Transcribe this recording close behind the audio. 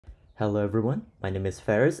Hello everyone, my name is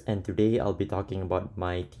Faris and today I'll be talking about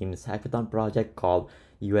my team's hackathon project called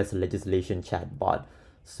US Legislation Chatbot.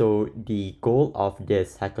 So the goal of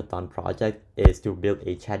this hackathon project is to build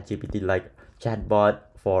a ChatGPT-like chatbot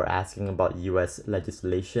for asking about US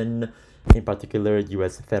legislation, in particular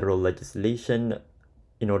US federal legislation,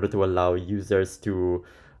 in order to allow users to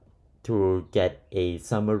get a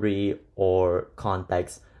summary or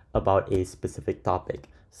context about a specific topic.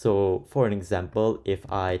 So for an example, if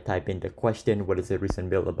I type in the question, what is the recent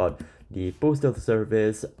bill about the postal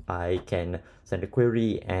service, I can send a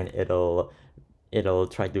query and it'll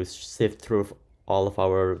try to sift through all of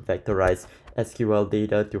our vectorized SQL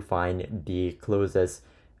data to find the closest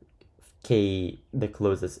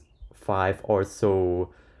five or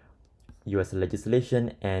so US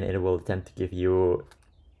legislation, and it will attempt to give you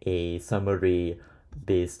a summary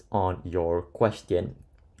based on your question.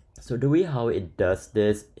 So the way how it does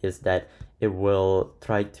this is that it will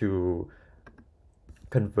try to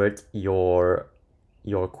convert your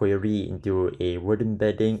query into a word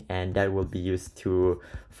embedding, and that will be used to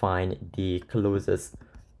find the closest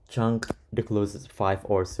five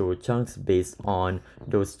or so chunks based on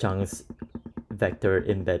those chunks vector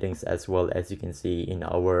embeddings, as well as you can see in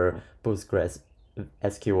our Postgres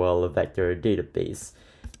SQL vector database.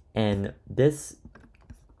 And this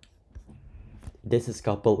is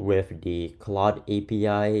coupled with the Claude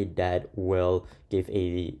API that will give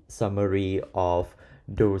a summary of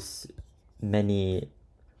those many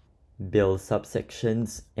bill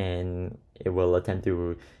subsections, and it will attempt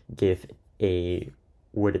to give a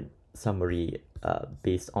word summary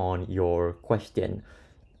based on your question.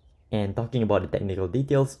 And talking about the technical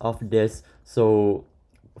details of this, so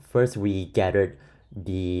first we gathered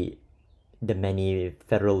the many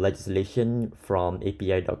federal legislation from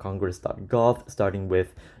api.congress.gov, starting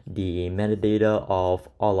with the metadata of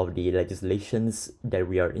all of the legislations that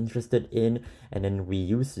we are interested in, and then we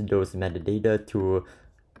use those metadata to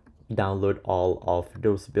download all of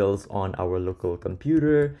those bills on our local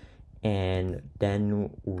computer, and then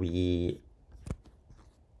we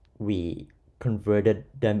converted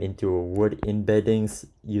them into word embeddings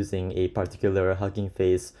using a particular Hugging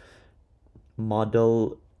Face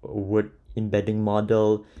model, word embedding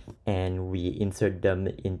model, and we insert them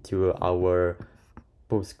into our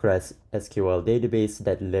Postgres SQL database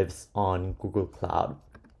that lives on Google Cloud.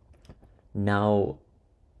 Now,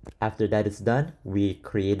 after that is done, we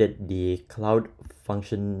created the Cloud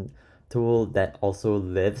Function tool that also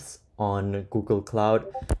lives on Google Cloud,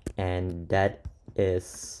 and that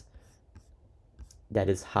is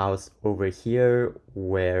housed over here,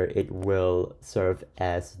 where it will serve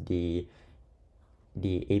as the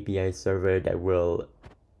API server that will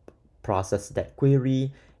process that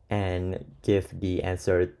query and give the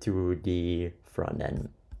answer to the front end.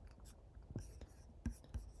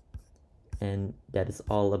 And that is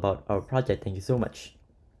all about our project. Thank you so much.